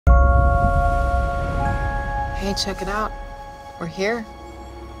Hey, check it out. We're here.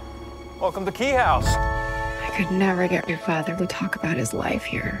 Welcome to Key House. I could never get your father to talk about his life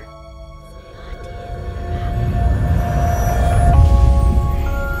here.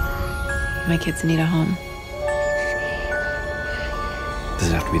 My kids need a home. Does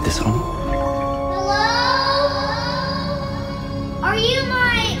it have to be this home? Hello? Are you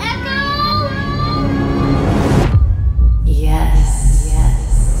my echo? Yes.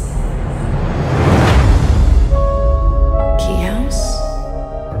 Key House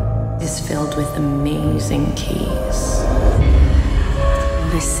is filled with amazing keys.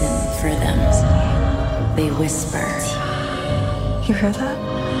 Listen for them. They whisper. You hear that?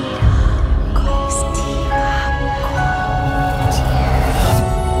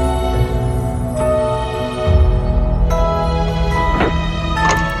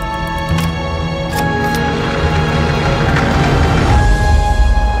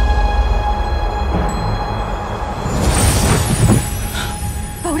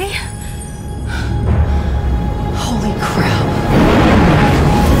 Holy crap.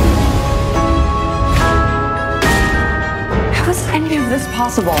 How is any of this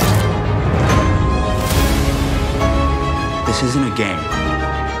possible? This isn't a game.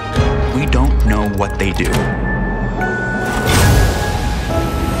 We don't know what they do. You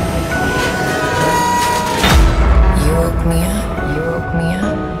woke me up.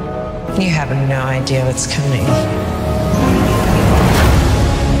 You have no idea what's coming.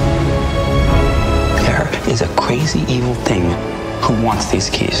 There is a crazy evil thing who wants these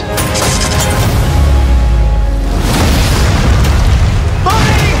keys.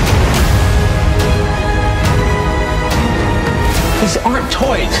 These aren't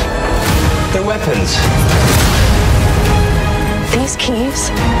toys. They're weapons. These keys,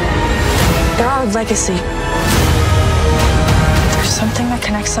 they're our legacy. There's something that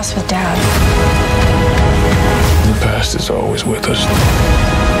connects us with Dad. The past is always with us.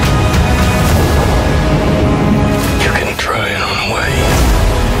 You can try and run away.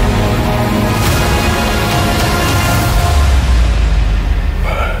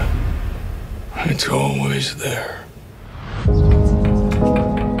 But it's always there.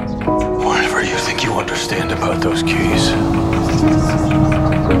 Whatever you think you understand about those keys,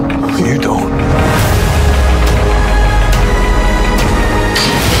 you don't.